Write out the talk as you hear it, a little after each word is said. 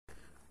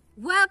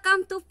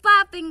Welcome to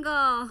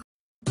Papingo!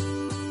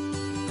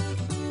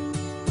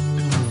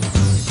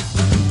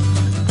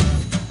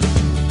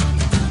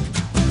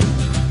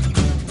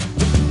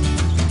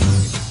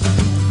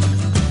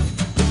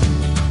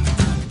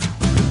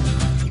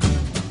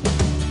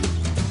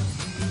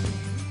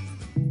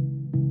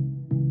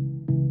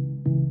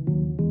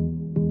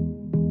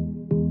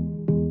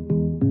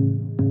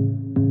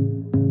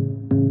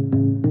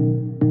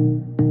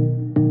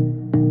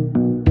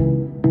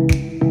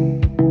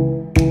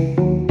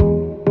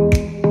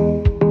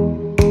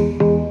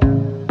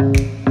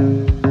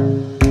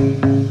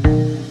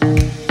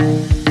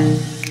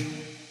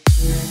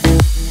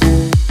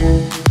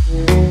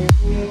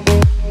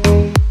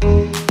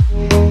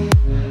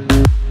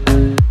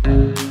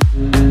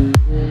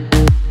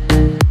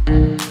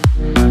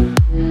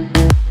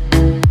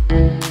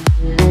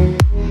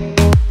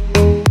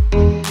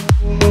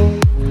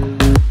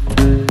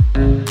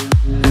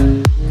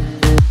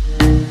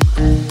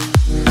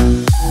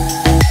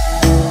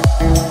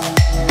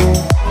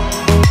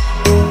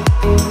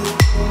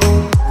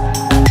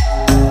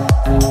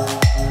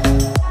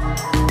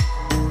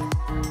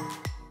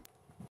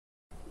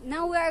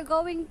 Now we are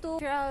going to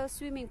a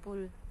swimming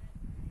pool.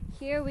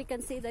 Here we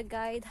can see the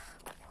guide.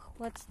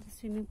 What the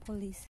swimming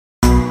pool is.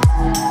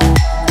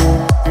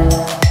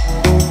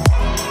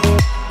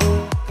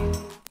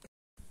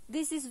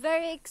 This is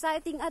very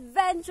exciting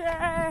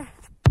adventure.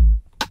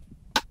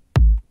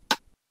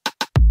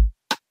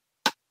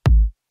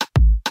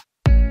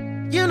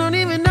 You don't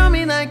even know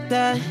me like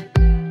that.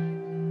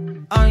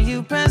 Are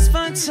you pressed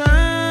for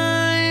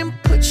time?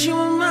 Put you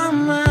in my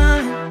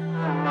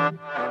mind.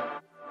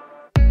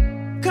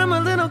 Come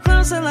a little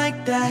closer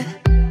like that.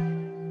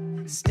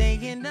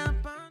 Staying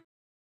up on.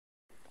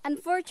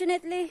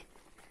 Unfortunately,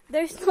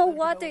 there's no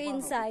water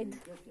inside.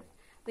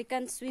 We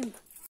can't swim.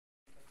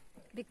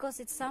 Because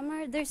it's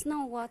summer, there's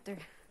no water.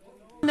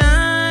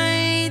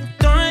 Night,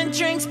 throwing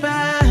drinks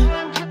back.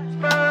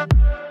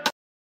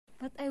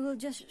 But I will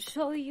just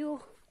show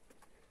you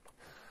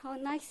how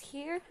nice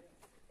here.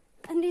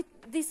 And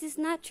this is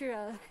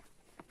natural.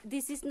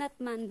 This is not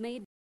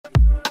man-made.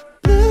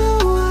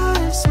 Blue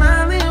eyes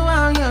smiling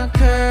while you're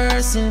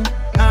cursing.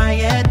 I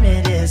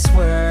admit it's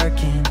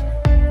working.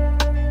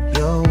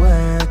 You're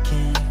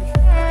working.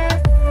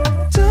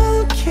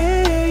 Don't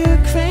care,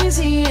 you're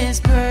crazy, it's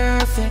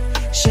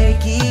perfect.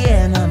 Shaky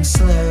and I'm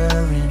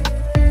slurring.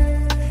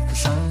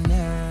 'Cause I'm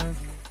nervous.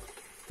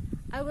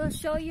 I will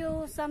show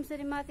you some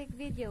cinematic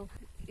video.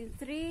 In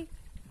 3,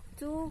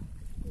 2,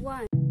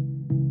 1.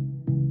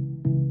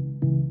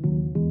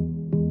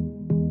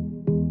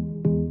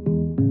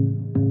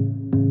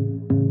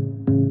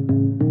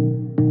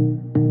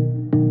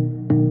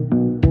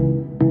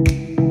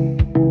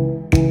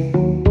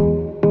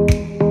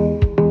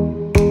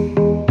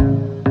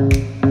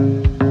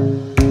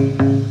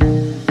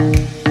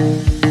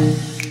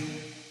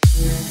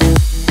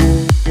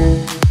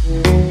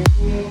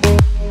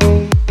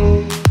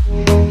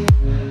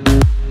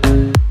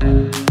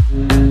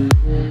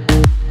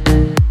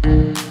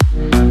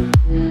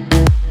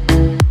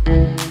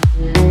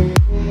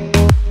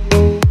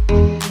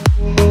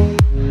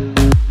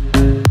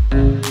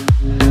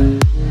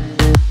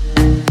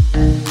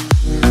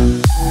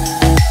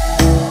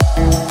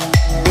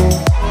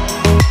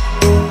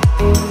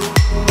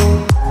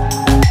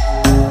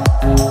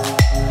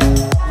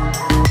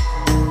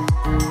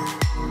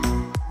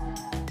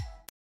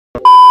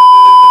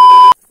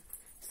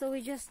 So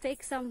we just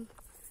take some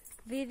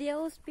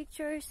videos,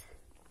 pictures,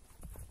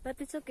 but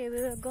it's okay.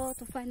 We will go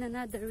to find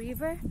another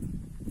river,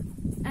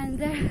 and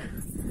there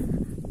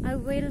I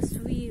will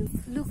swim.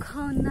 Look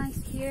how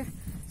nice here,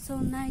 so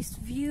nice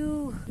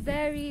view,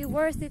 very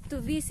worth it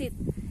to visit.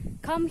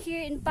 Come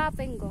here in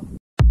Papingo.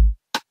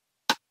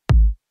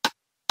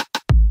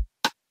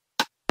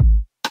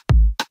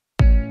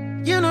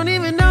 You don't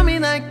even know me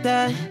like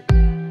that.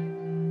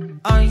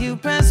 Are you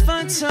pressed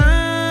for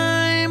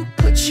time?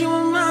 Put you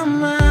in my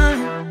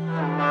mind.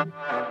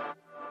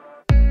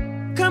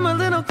 Come a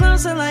little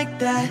closer like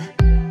that.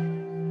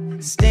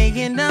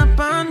 Staying up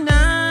all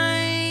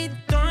night,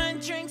 throwing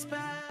drinks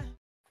back.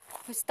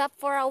 We stopped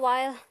for a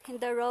while in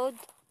the road.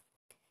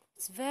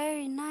 It's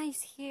very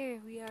nice here.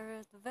 We are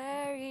at the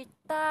very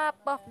top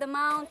of the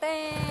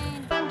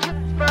mountain.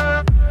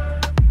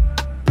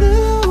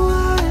 Blue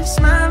eyes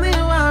smiling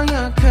while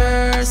you're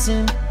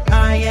cursing.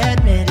 I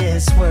admit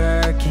it's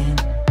working.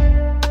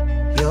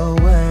 You're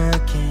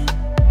working.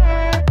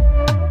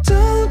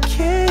 Don't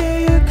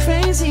care, you're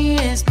crazy,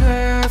 it's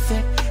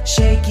perfect.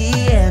 Shaky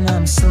and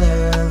I'm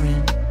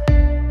slurring.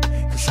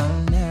 'Cause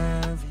I'm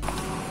nervous.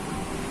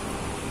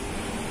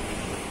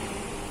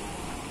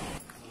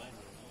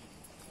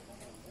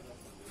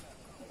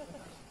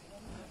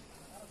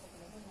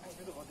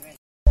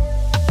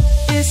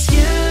 It's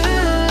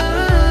you.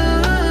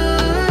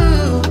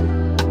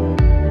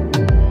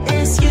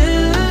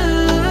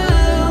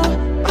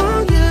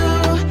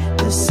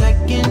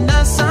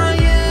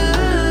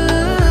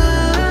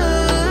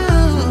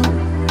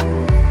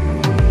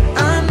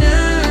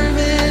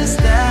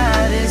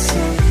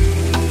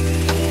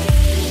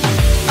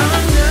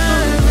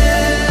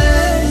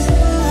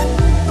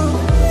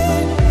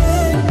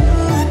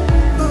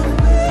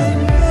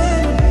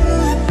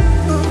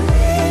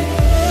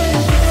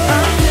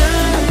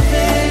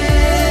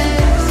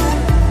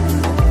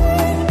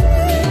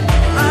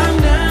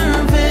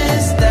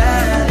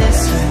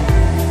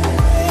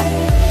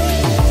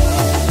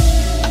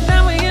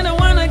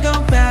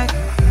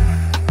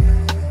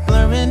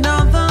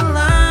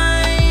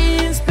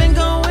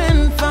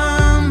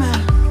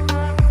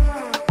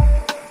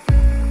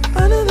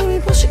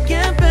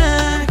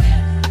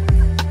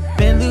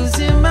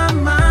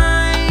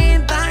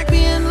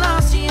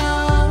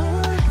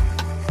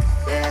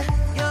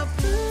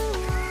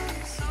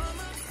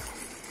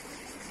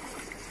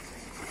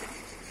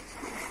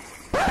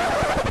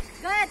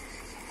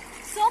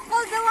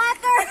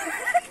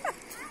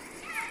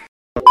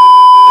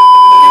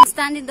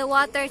 stand in the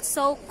water, it's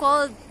so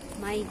cold.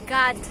 My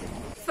God.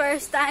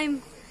 First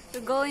time to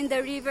go in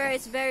the river,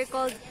 it's very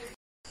cold.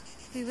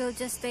 We will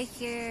just stay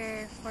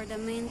here for the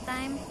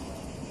meantime,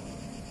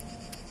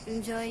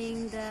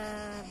 enjoying the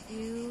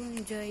view,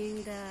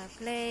 enjoying the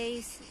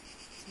place.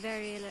 It's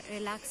very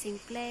relaxing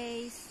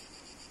place.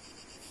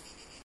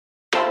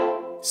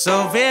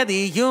 So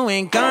really you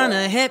ain't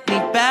gonna hit me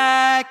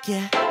back,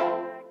 yeah.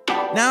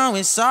 Now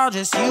it's all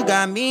just you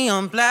got me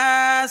on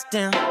blast,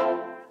 damn.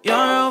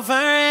 You're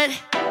over it,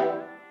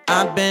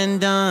 I've been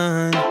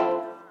done.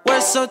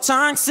 We're so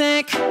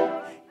toxic,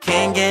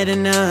 can't get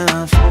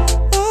enough.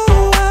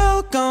 Ooh,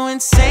 I'll go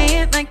and say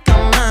it like a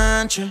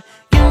mantra.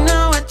 You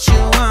know what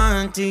you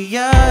want, do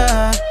ya?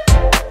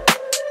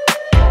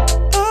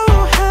 Oh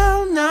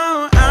hell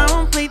no, I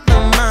won't play the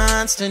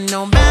monster,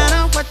 no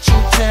matter what you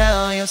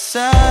tell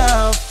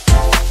yourself.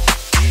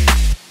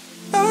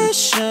 I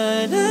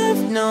should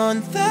have known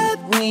that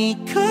we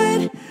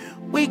could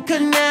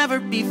never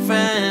be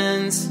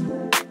friends.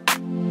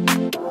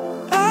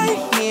 I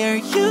hear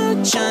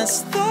you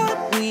just thought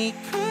we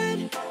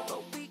could,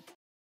 but we...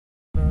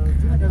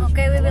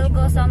 Okay, we will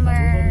go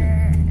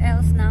somewhere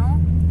else now.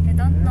 I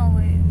don't know,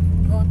 we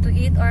go to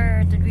eat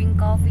or to drink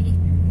coffee.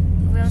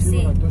 We'll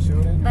see.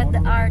 But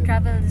our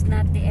travel is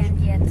not the end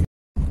yet.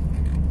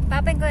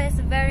 Papingo is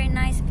a very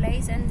nice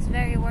place and it's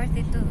very worth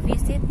it to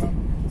visit.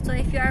 So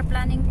if you are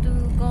planning to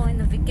go on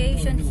a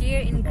vacation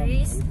here in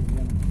Greece,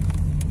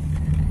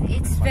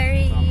 it's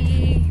very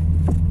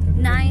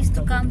nice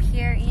to come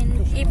here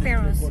in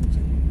Epirus.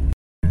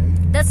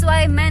 That's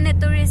why many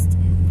tourists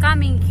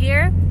coming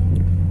here,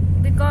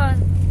 because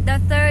the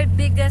third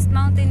biggest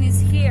mountain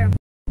is here.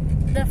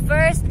 The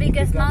first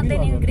biggest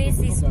mountain in Greece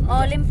is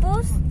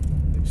Olympus,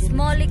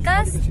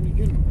 Smolikas,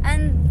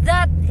 and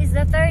that is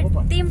the third,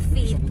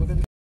 Tymfi.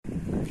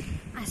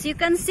 As you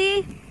can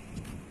see,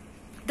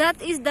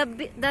 that is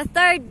the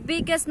third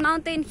biggest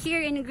mountain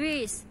here in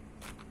Greece.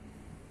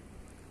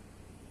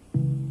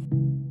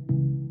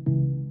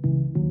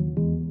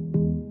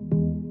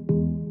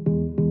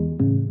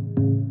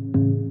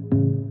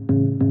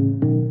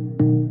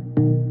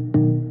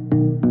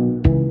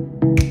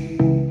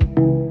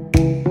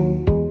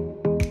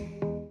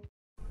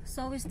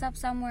 So we stop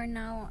somewhere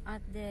now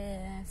at the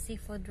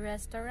seafood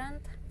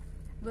restaurant.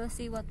 We'll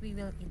see what we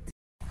will eat.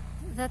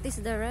 That is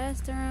the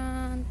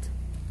restaurant.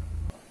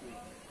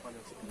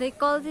 They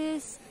call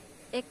this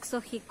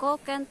Exohiko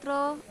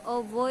Kentro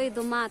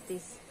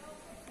Ovoidomatis.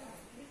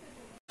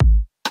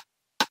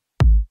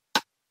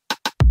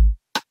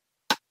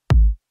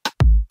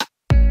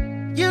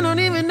 You don't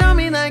even know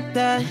me like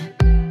that.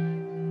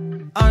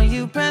 Are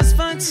you pressed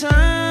for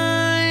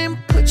time?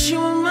 Put you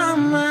on my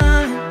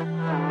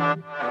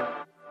mind.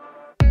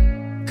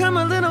 Come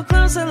a little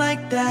closer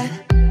like that.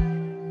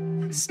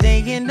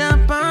 Staying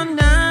up all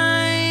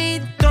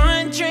night,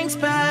 throwing drinks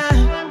back.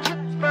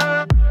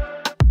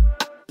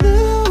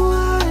 Blue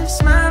eyes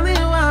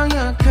smiling while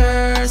you're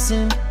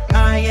cursing.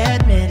 I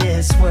admit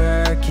it's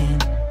working.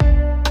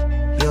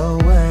 You're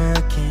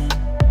working.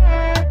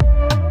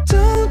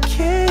 Don't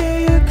care,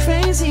 you're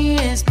crazy,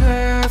 it's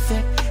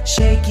perfect.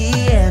 Shaky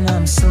and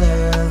I'm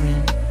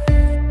slurring,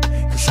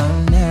 'cause I'm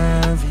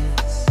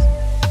nervous.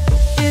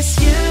 It's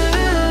you.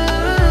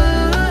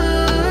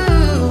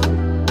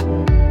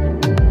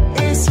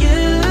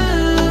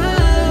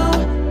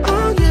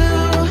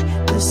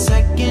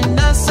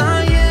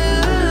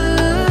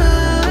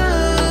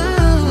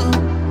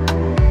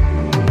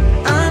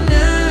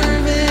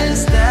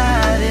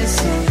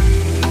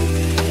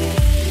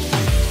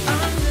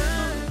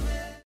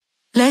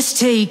 Let's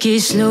take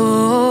it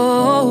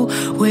slow.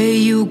 Where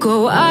you go,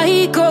 I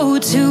go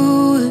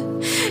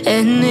too.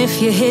 And if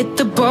you hit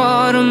the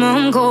bottom,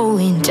 I'm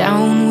going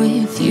down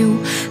with you.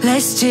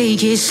 Let's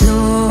take it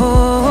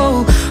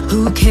slow.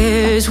 Who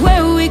cares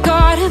where we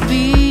gotta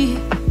be?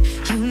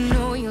 You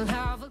know you'll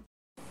have a...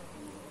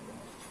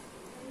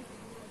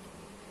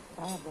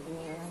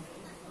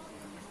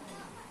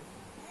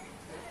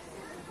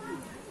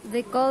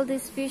 They call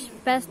this fish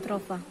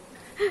pestrofa.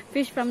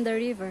 Fish from the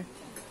river.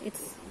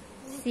 It's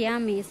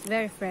yummy, it's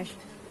very fresh.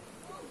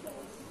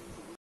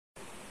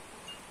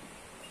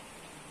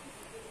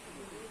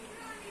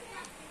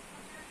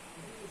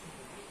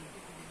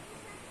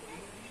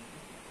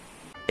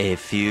 A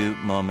few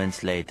moments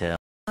later.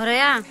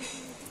 Orea.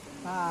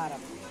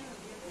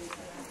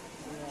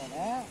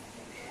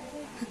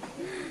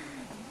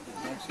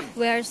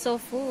 We are so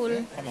full.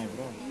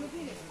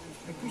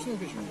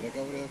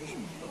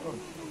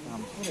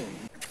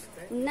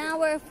 Now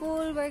we're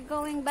full, we're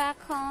going back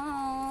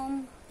home.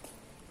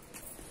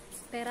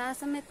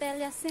 Περάσαμε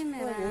τέλεια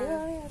σήμερα.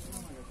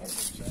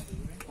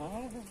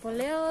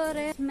 Πολύ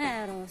ωραίο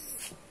μέρος.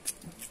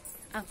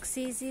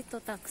 Αξίζει το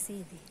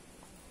ταξίδι.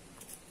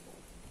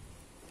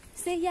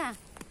 Σε γεια.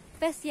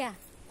 Πες γεια.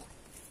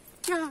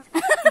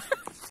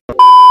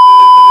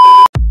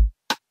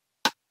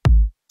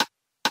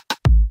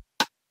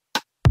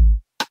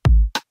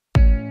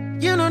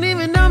 You don't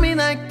even know me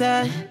like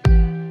that.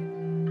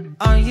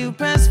 Are you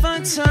pressed for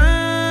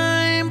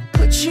time?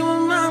 Put you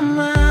on my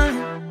mind.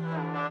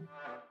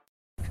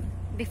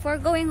 before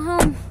going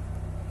home,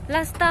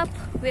 last stop,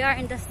 we are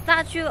in the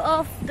statue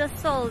of the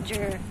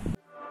soldier.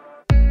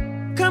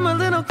 Come a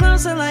little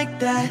closer like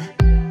that.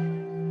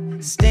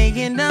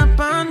 Staying up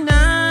all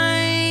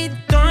night,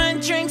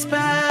 throwing drinks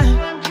back.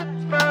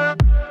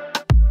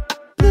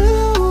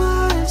 Blue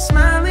eyes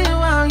smiling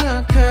while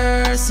you're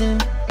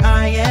cursing.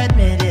 I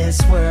admit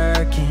it's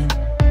working.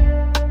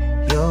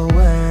 You're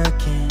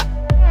working.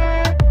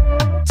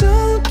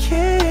 Don't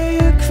care,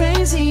 you're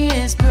crazy,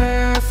 it's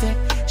perfect.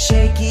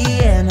 Shaky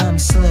and I'm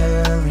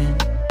slurring,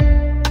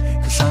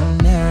 'cause I'm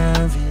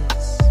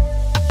nervous.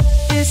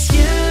 It's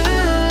you.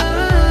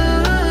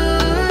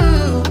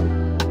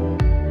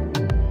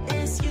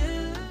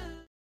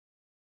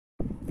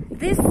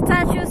 This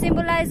statue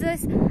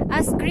symbolizes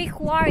a Greek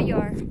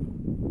warrior.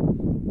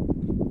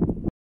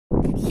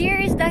 Here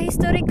is the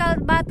historical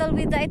battle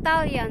with the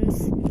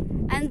Italians,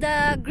 and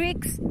the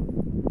Greeks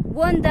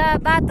won the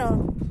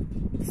battle.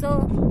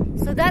 So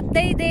that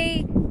day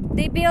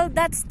they built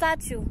that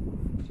statue.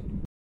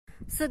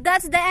 So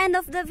that's the end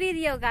of the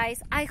video,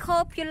 guys. I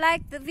hope you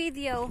liked the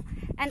video,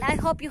 and I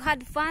hope you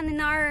had fun in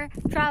our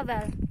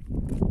travel.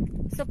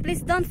 So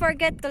please don't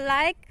forget to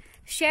like,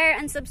 share,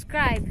 and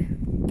subscribe.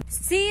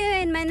 See you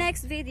in my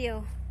next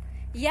video.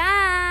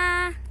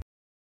 Yeah!